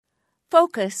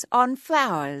Focus on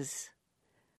flowers.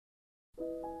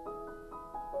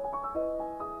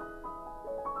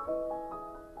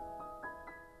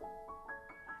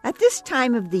 At this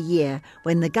time of the year,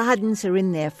 when the gardens are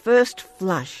in their first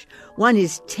flush, one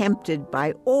is tempted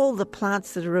by all the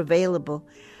plants that are available,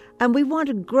 and we want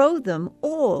to grow them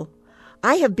all.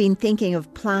 I have been thinking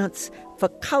of plants for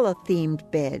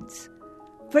color-themed beds.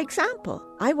 For example,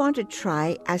 I want to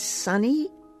try a sunny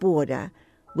border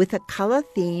with a color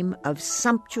theme of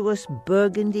sumptuous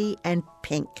burgundy and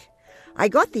pink. I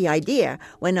got the idea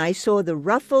when I saw the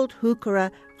ruffled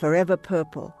Heuchera Forever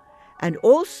Purple, and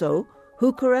also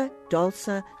Heuchera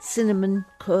Dulce Cinnamon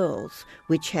Curls,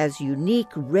 which has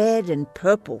unique red and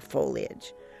purple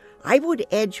foliage. I would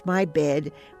edge my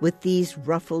bed with these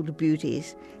ruffled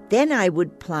beauties. Then I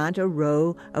would plant a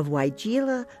row of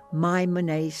Weigela My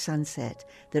Monet Sunset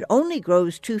that only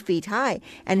grows 2 feet high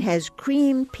and has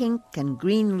cream pink and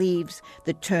green leaves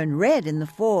that turn red in the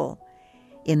fall.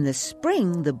 In the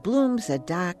spring, the blooms are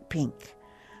dark pink.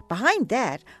 Behind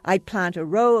that, I'd plant a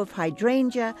row of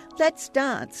Hydrangea Let's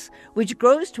Dance, which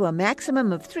grows to a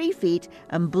maximum of 3 feet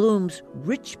and blooms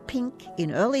rich pink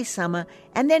in early summer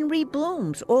and then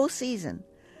reblooms all season.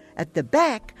 At the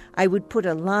back, I would put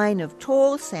a line of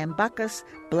tall Sambucus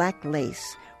black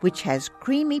lace, which has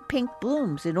creamy pink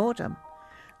blooms in autumn,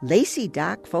 lacy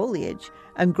dark foliage,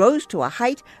 and grows to a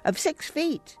height of 6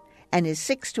 feet and is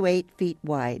 6 to 8 feet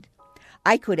wide.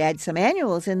 I could add some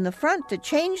annuals in the front to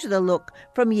change the look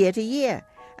from year to year,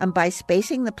 and by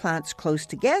spacing the plants close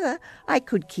together, I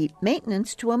could keep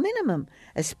maintenance to a minimum,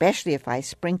 especially if I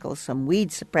sprinkle some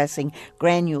weed-suppressing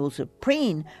granules of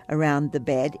preen around the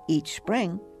bed each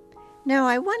spring. Now,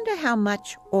 I wonder how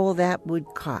much all that would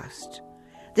cost.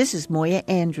 This is Moya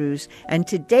Andrews, and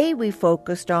today we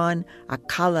focused on a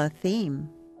color theme.